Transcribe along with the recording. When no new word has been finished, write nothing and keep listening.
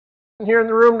here in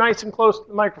the room nice and close to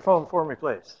the microphone for me,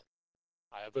 please.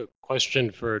 I have a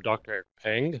question for Dr.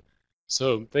 Peng.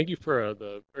 So thank you for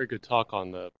the very good talk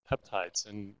on the peptides.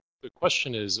 And the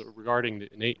question is regarding the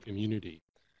innate immunity.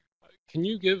 Can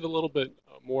you give a little bit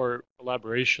more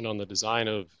elaboration on the design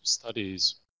of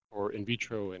studies or in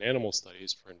vitro and animal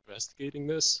studies for investigating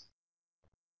this?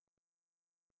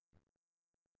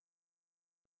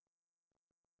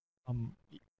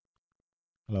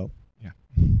 Hello. Yeah.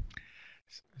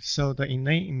 So the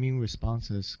innate immune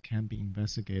responses can be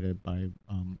investigated by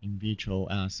in vitro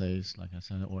assays, like I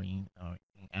said, or in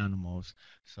animals.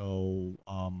 So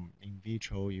in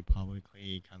vitro, you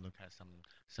publicly can look at some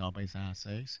cell-based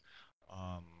assays.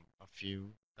 A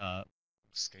few that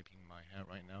escaping my head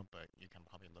right now, but you can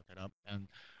probably look it up. And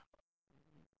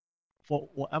for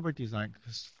whatever design,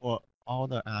 because for all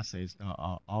the assays that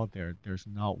are out there, there's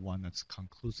not one that's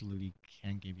conclusively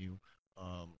can give you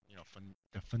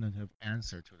definitive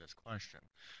answer to this question.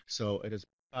 So it is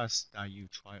best that you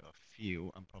try a few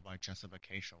and provide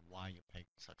justification why you pick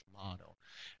such model.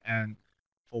 And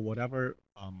for whatever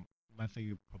method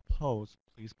you propose,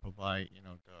 please provide,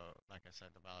 like I said,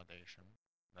 the validation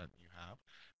that you have,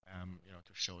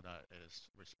 to show that it is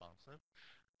responsive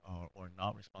or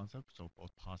not responsive. So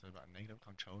both positive and negative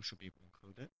control should be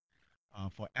included.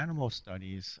 For animal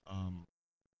studies,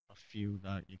 a few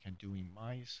that you can do in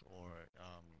mice or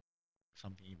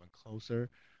something even closer.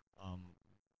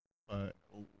 But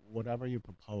whatever you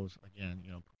propose, again,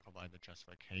 provide the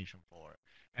justification for it.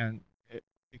 And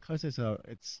because it's a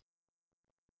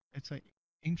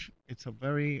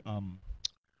very how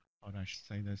do I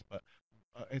say this? But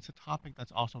it's a topic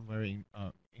that's also very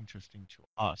interesting to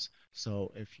us.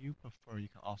 So if you prefer, you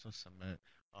can also submit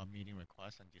a meeting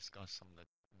request and discuss some of the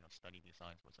study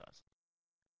designs with us.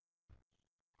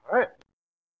 All right.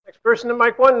 Next person to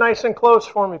mic one, nice and close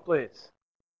for me, please.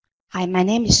 Hi, my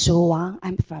name is Su Wang.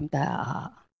 I'm from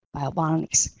the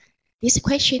Biovonics. This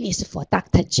question is for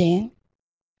Dr. Chen.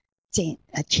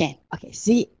 Okay,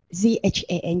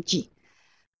 Z-H-A-N-G.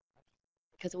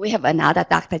 Because we have another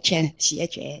Dr. Chen,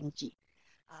 C-H-A-N-G.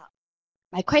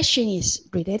 My question is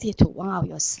related to one of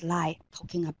your slides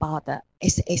talking about the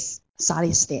SS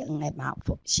solid state NMR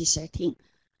for C13.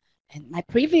 And my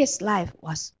previous slide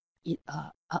was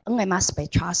NMR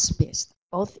spectroscopist,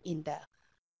 both in the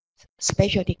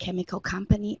specialty chemical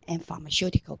company and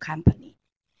pharmaceutical company.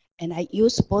 And I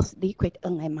use both liquid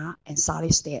NMR and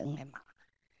solid state NMR.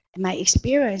 And my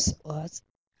experience was,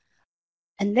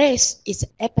 unless it's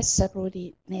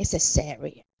absolutely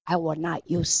necessary, I will not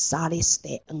use solid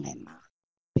state NMR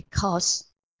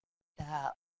because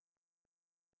the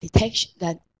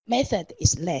method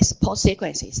is less, post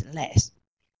sequence is less.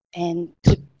 And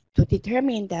to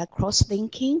determine the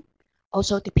cross-linking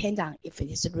also depends on if it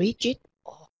is rigid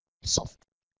or soft.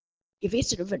 If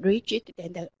it's rigid,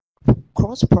 then the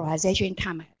cross-polarization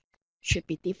time should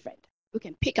be different. You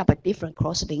can pick up a different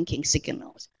cross-linking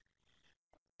signals.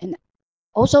 And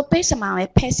also based on my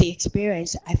past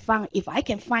experience, I found if I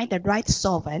can find the right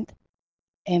solvent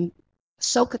and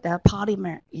soak the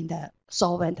polymer in the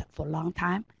solvent for a long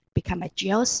time, become a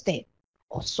gel state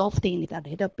or soften it a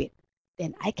little bit,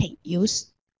 then I can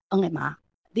use NMR,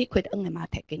 liquid NMR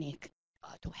technique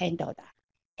to handle that.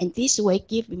 And this way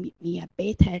give me a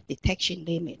better detection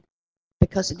limit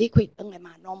because liquid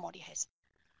NMR normally has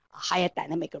a higher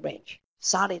dynamic range.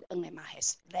 Solid NMR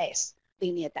has less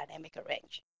linear dynamic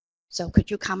range. So could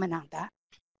you comment on that?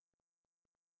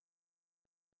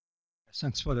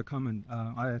 Thanks for the comment.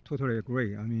 I totally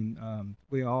agree. I mean,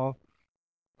 we all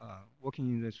working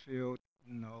in this field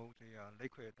know the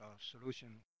liquid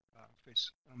solution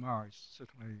phase MR is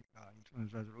certainly in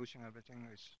terms of resolution, everything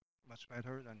is much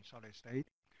better than solid state.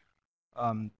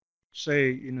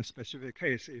 Say in a specific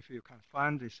case, if you can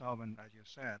find the solvent, as you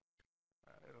said,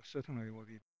 it certainly will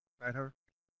be better.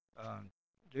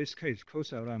 This case,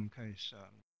 co-LM case,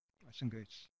 I think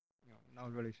it's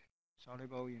not really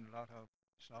soluble in a lot of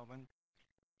solvent.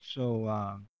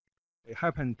 So it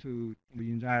happened to,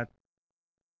 in that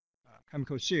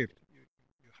chemical shift,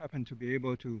 you happen to be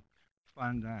able to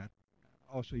find that.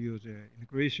 Also use the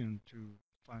integration to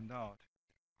find out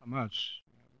how much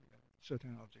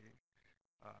certain of the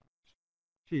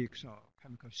peaks or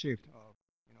chemical shift of,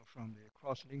 from the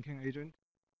cross-linking agent.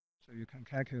 So you can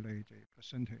calculate the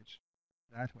percentage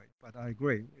that way. But I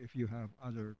agree, if you have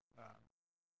other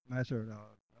method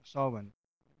or solvent,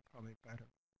 probably better.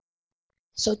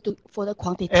 So for the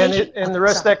quantitation. And the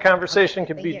rest of that conversation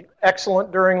can be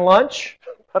excellent during lunch,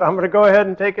 but I'm going to go ahead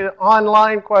and take an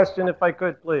online question if I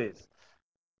could, please.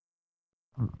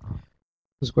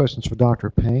 This question's for Dr.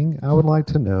 Peng. I would like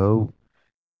to know,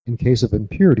 in case of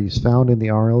impurities found in the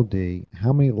RLD,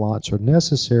 how many lots are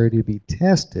necessary to be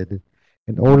tested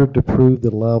in order to prove the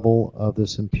level of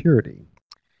this impurity?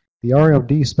 The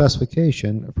RLD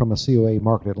specification from a COA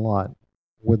marketed lot,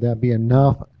 would that be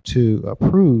enough to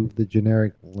approve the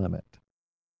generic limit?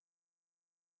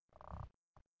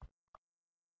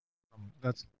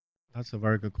 That's a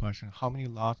very good question. How many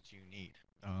lots do you need?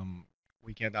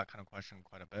 We get that kind of question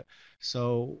quite a bit.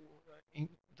 So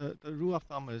the rule of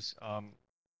thumb is,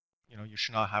 you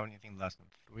should not have anything less than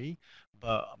 3.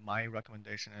 But my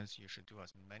recommendation is you should do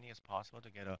as many as possible to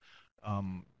get a,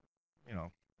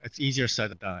 it's easier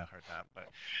said than done. I heard that,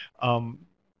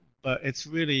 but it's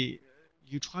really,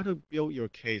 you try to build your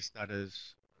case. That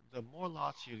is, the more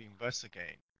lots you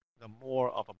investigate, the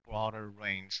more of a broader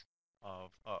range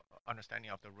of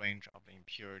understanding of the range of the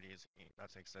impurities that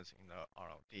exist in the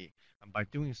RLD. And by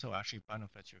doing so, actually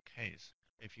benefits your case.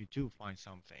 If you do find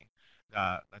something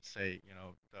that, let's say,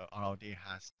 the RLD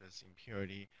has this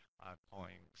impurity at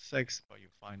 0.6, but you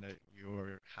find that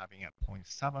you're having at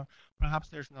 0.7, perhaps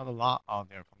there's not a lot out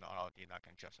there from the RLD that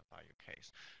can justify your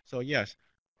case. So yes,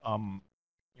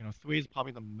 3 is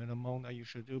probably the minimum that you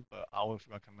should do, but I would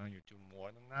recommend you do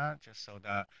more than that, just so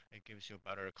that it gives you a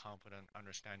better, confident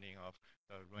understanding of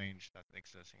the range that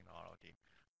exists in the RLD.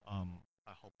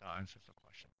 I hope that answers the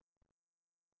question.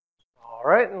 All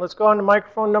right, and let's go on to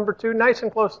microphone number 2. Nice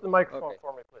and close to the microphone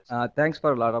for me, please. Thanks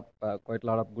for quite a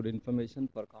lot of good information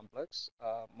for complex.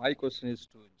 My question is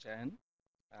to Jan,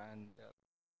 and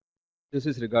this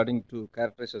is regarding to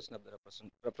characterization of the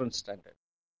reference standard.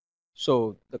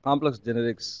 So the complex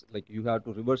generics, like you have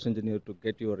to reverse engineer to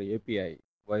get your API,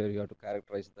 where you have to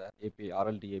characterize the API,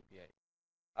 RLD API.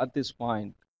 At this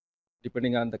point,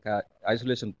 depending on the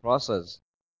isolation process,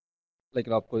 like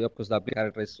of course the API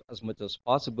characterize as much as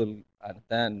possible, and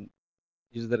then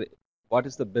what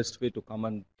is the best way to come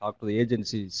and talk to the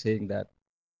agency saying that,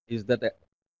 is that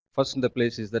first in the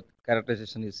place, is that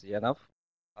characterization is enough,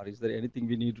 or is there anything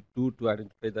we need to do to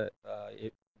identify the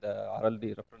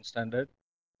RLD reference standard?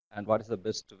 And what is the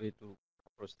best way to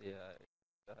approach the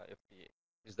FDA?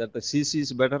 Is that the CC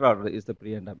is better, or is the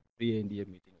pre-NDA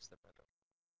meeting is the better?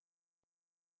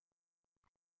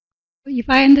 If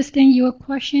I understand your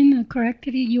question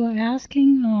correctly, you are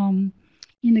asking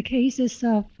in the cases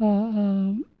of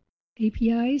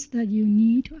APIs that you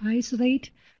need to isolate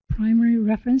primary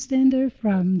reference standard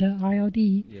from the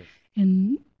RLD, yes.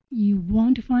 And you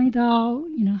want to find out,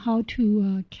 how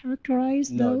to characterize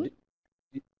those.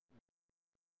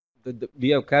 We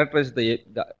have characterized the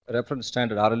reference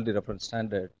standard, RLD reference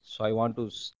standard. So I want to,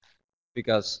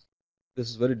 because this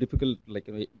is very difficult, like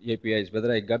APIs,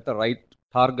 whether I got the right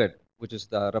target, which is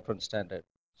the reference standard.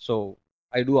 So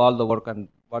I do all the work, and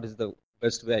what is the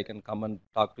best way I can come and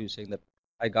talk to you saying that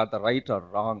I got the right or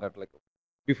wrong, at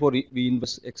before we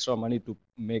invest extra money to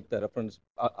make the reference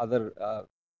other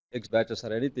X batches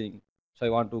or anything. So I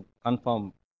want to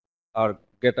confirm or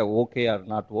get a okay or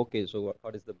not okay. So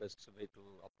what is the best way to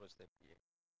approach the FDA?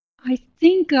 I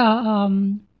think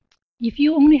if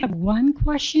you only have one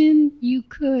question, you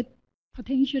could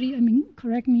potentially,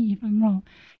 correct me if I'm wrong,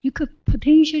 you could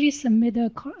potentially submit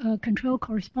a control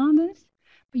correspondence.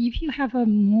 But if you have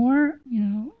more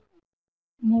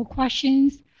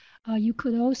questions, you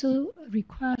could also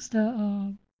request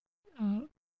a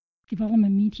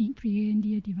development meeting,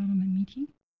 pre-NDA development meeting.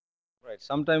 Right.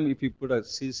 Sometimes if you put a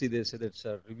CC, they say that's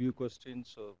a review question,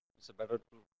 so it's better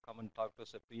to come and talk to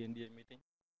us at pre-NDA meeting.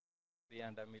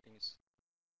 Pre-NDA meetings.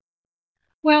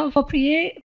 Well, for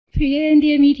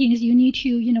pre-NDA meetings, you need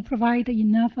to provide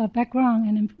enough background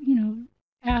and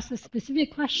ask a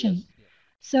specific question. Yes, yes.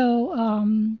 So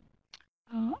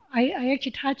I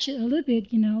actually touched a little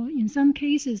bit. In some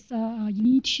cases, you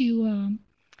need to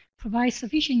provide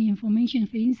sufficient information.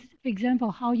 For example,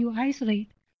 how you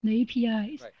isolate the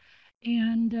APIs. Right.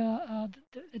 And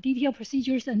the detailed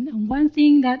procedures. And one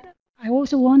thing that I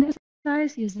also want to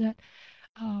emphasize is that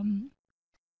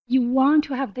you want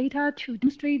to have data to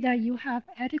demonstrate that you have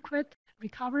adequate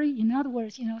recovery. In other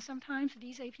words, sometimes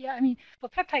these API, for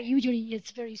peptide, usually it's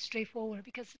very straightforward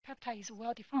because peptide is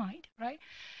well defined, right?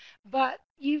 But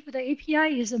if the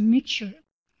API is a mixture,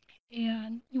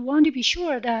 and you want to be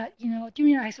sure that,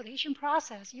 during the isolation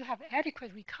process, you have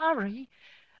adequate recovery,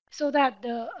 so that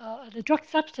the drug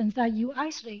substance that you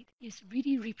isolate is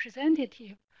really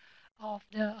representative of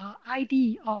the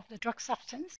ID of the drug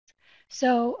substance.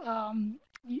 So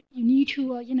you need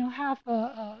to have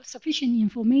sufficient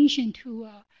information to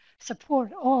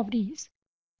support all of these.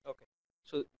 Okay.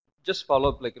 So just follow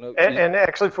up, And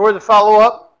actually, for the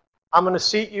follow-up, I'm going to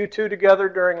seat you two together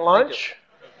during lunch.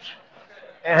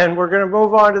 And we're going to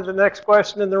move on to the next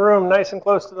question in the room, nice and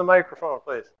close to the microphone,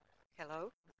 please.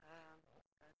 Hello.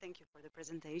 Thank you for the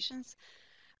presentations.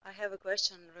 I have a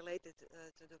question related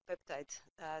to the peptide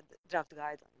draft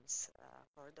guidelines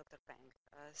for Dr. Peng.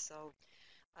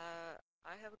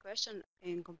 I have a question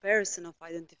in comparison of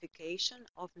identification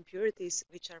of impurities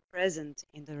which are present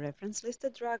in the reference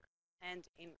listed drug and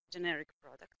in generic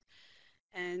product.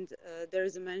 And there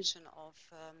is a mention of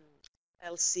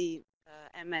LC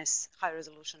MS, high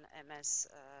resolution MS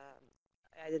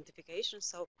identification.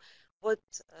 So what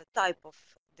type of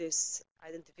this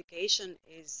identification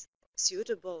is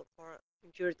suitable for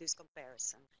impurities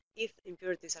comparison? If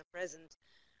impurities are present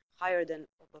higher than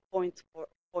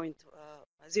 0.1%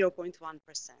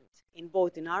 in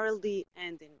both in RLD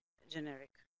and in generic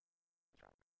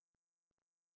drug.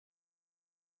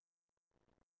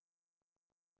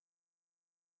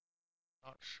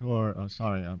 Not sure.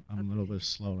 Sorry, I'm a little bit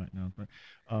slow right now, but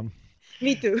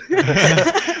Me too.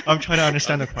 I'm trying to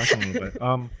understand the question a little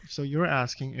bit. So you're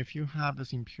asking if you have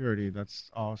this impurity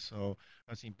that's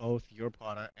in both your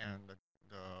product and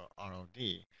the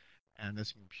RLD, and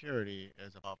this impurity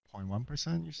is about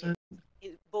 0.1%, you said?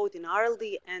 Both in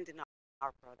RLD and in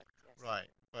our product, yes. Right,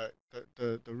 but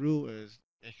the rule is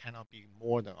it cannot be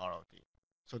more than RLD.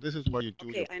 So this is where you do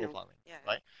your profiling,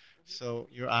 right? Mm-hmm. So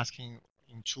you're asking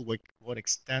to what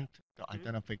extent the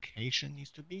identification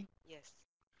needs to be? Yes.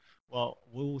 Well,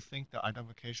 we will think the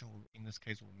identification in this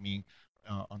case will mean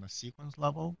on the sequence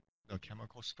level, the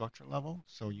chemical structure level.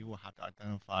 So you will have to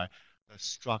identify the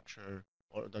structure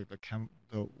or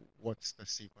what's the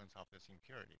sequence of this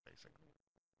impurity, basically.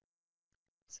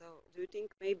 So do you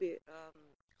think maybe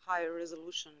higher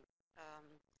resolution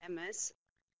MS,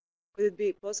 could it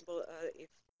be possible if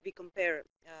we compare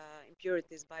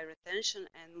impurities by retention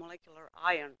and molecular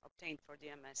ion obtained for the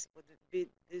MS? Would it be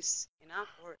this enough?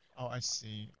 Or oh, I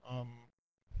see.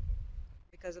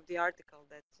 Because of the article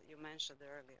that you mentioned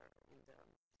earlier in the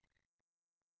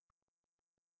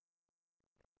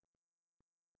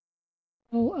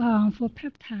for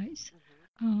peptides,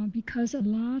 because a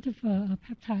lot of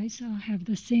peptides have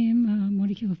the same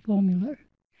molecular formula.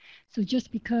 So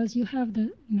just because you have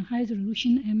the high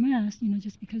resolution MS,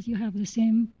 just because you have the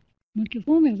same molecular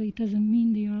formula, it doesn't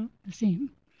mean they are the same.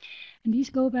 And these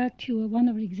go back to one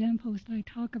of the examples that I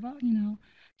talk about,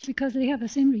 just because they have the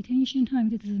same retention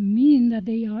time, it doesn't mean that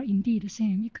they are indeed the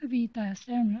same. It could be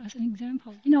diastereomer as an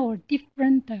example, or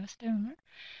different diastereomer.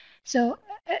 So,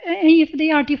 and if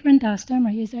they are different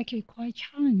diastereomer, it's actually quite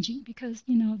challenging because,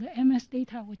 the MS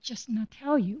data would just not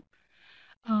tell you.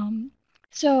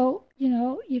 So,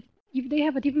 if they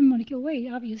have a different molecular weight,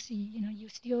 obviously, you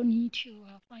still need to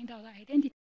find out the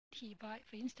identity by,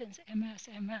 for instance, MS.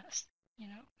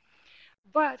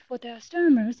 But for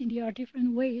diastereomers, there are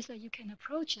different ways that you can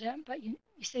approach them. But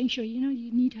essentially,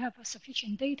 you need to have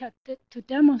sufficient data to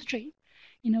demonstrate,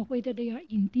 whether they are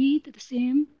indeed the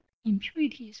same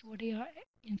impurities or they are,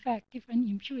 in fact, different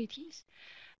impurities.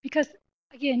 Because,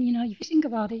 again, if you think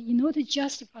about it, in order to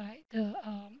justify the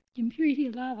impurity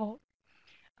level,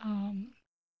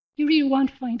 you really want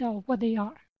to find out what they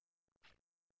are.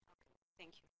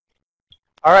 Thank you.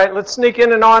 All right, let's sneak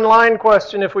in an online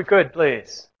question if we could,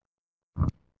 please.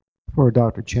 For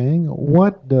Dr. Chang,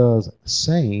 what does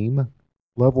same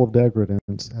level of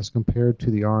degradants as compared to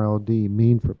the RLD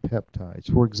mean for peptides?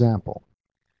 For example,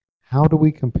 how do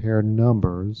we compare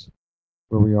numbers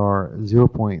where we are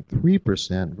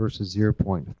 0.3% versus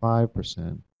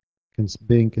 0.5%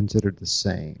 being considered the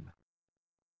same?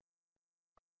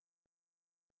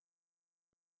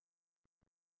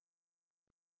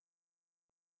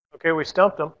 Okay, we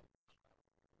stumped them.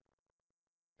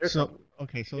 So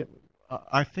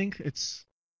I think it's,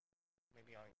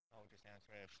 maybe I'll just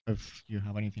answer it. If you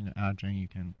have anything to add, Jane, you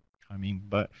can chime in.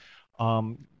 But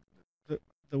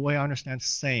the way I understand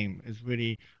same is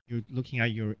really you're looking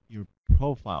at your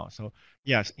profile. So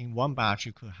yes, in one batch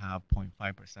you could have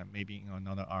 0.5%. Maybe in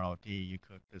another RLD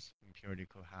this impurity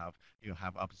you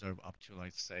have observed up to,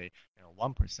 let's say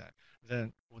 1%.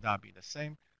 Then would that be the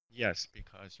same? Yes,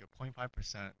 because your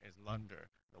 0.5% is under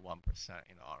the 1%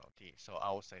 in the RLD. So I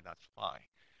will say that's fine.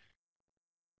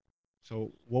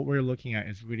 So what we're looking at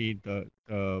is really the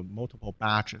multiple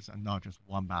batches and not just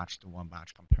one batch to one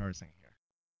batch comparison here.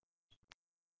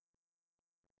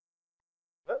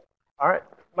 All right,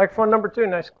 microphone number 2,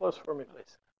 nice close for me,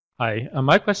 please. Hi,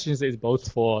 my question is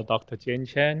both for Dr. Jian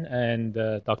Chen and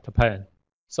Dr. Pan.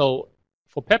 So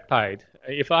for peptide,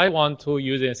 if I want to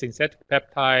use a synthetic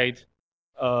peptide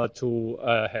to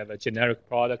have a generic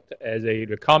product as a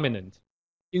recombinant,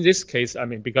 in this case,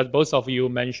 because both of you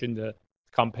mentioned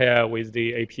compare with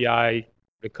the API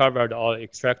recovered or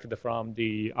extracted from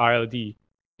the RLD.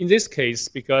 in this case,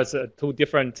 because two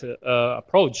different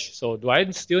approach, so do I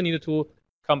still need to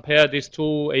compare these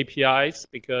two APIs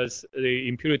because the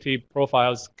impurity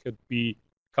profiles could be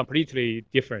completely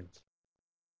different?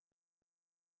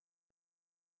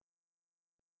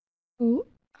 So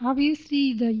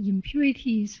obviously, the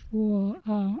impurities for,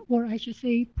 or I should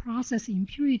say, process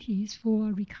impurities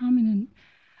for recombinant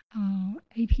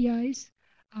APIs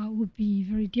would be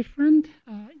very different.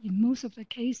 In most of the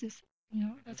cases,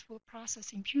 that's for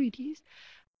process impurities.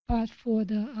 But for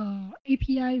the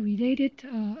API-related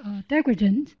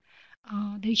degradant,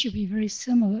 they should be very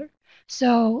similar.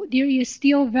 So there is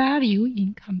still value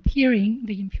in comparing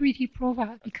the impurity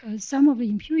profile because some of the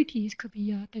impurities could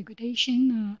be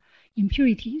degradation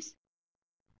impurities.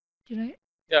 Did I?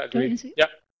 Yeah, agree. Yeah.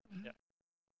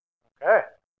 Okay.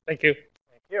 Thank you.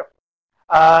 Thank you.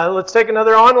 Let's take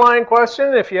another online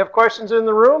question. If you have questions in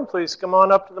the room, please come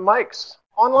on up to the mics.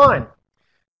 Online.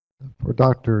 For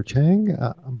Dr. Chang,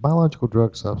 a biological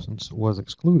drug substance was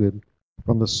excluded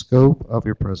from the scope of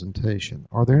your presentation.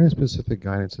 Are there any specific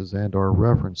guidances and/or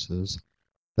references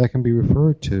that can be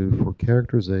referred to for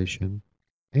characterization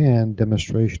and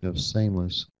demonstration of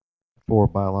sameness for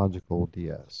biological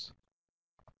DS?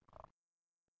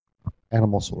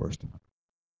 Animal sourced.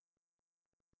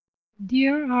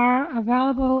 There are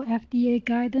available FDA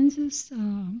guidances,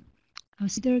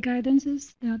 CDER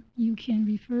guidances that you can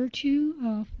refer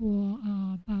to for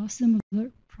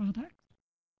biosimilar products.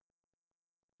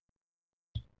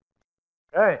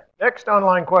 Okay. Next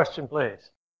online question,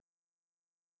 please.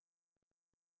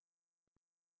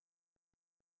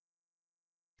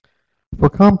 For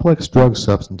complex drug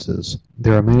substances,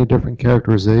 there are many different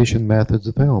characterization methods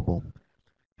available.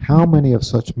 How many of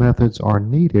such methods are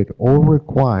needed or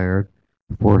required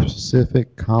for a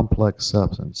specific complex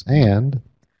substance? And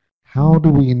how do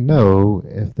we know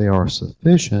if they are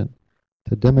sufficient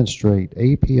to demonstrate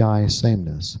API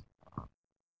sameness?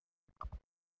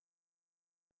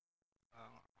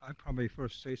 I probably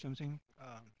first say something.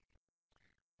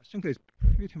 I think it's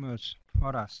pretty much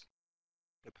product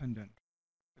dependent,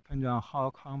 depending on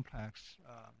how complex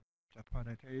the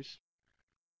product is.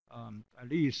 At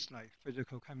least like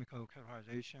physical chemical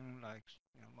characterization, like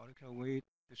molecular weight,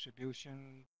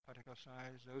 distribution, particle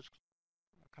size, those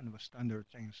kind of standard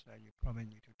things that you probably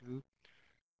need to do.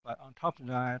 But on top of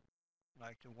that,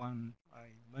 like the one I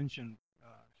mentioned,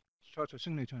 structure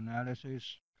signature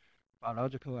analysis,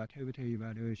 biological activity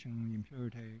evaluation,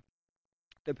 impurity,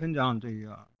 depends on the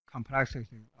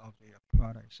complexity of the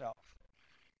product itself.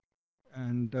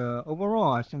 And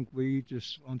overall, I think we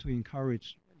just want to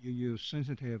encourage you use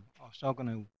sensitive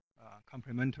orthogonal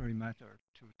complementary method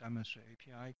to demonstrate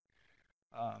API.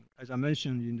 As I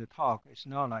mentioned in the talk, it's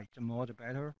not like the more the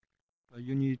better, but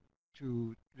you need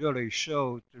to really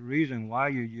show the reason why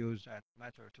you use that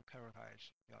method to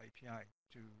characterize your API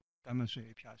to demonstrate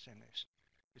API sameness.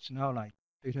 It's not like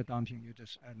data dumping, you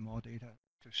just add more data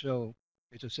to show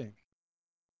it's the same.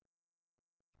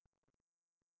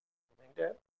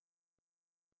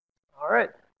 All right.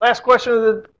 Last question of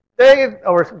the day,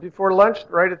 or before lunch,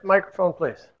 right at the microphone,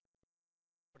 please.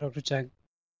 Dr. Chang,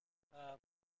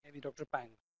 maybe Dr. Pang.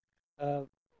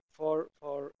 For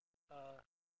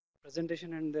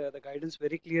presentation and the guidance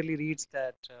very clearly reads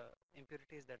that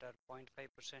impurities that are 0.5%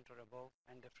 or above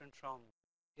and different from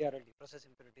PRLD, process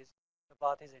impurities, the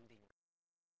path is ending.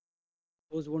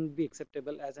 Those won't be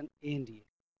acceptable as an ANDA.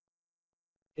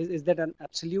 Is that an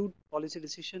absolute policy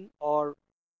decision, or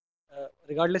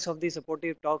regardless of the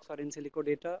supportive talks or in silico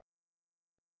data?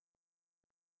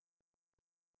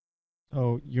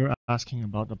 So you're asking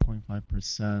about the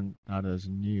 0.5% that is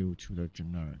new to the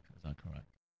generic, is that correct?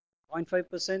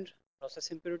 0.5%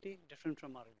 process impurity, different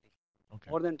from RLD. Okay.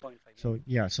 More than 0.5. So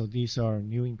yeah, so these are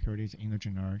new impurities in the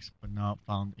generics, but not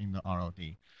found in the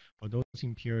RLD. For those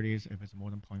impurities, if it's more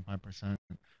than 0.5%,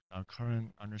 our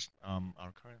current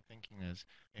thinking is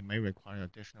it may require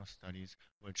additional studies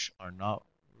which are not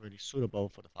really suitable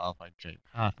for the 505J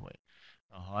pathway.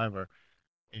 However,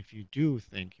 if you do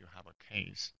think you have a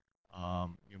case,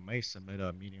 you may submit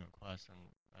a meeting request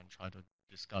and try to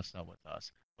discuss that with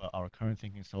us. But our current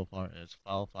thinking so far is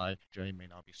 505J may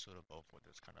not be suitable for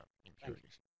this kind of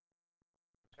impurities.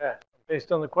 Okay.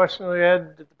 Based on the question we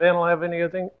had, did the panel have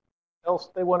anything else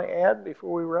they want to add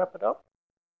before we wrap it up?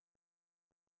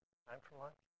 Time for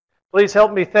lunch. Please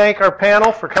help me thank our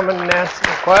panel for coming and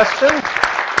answering questions.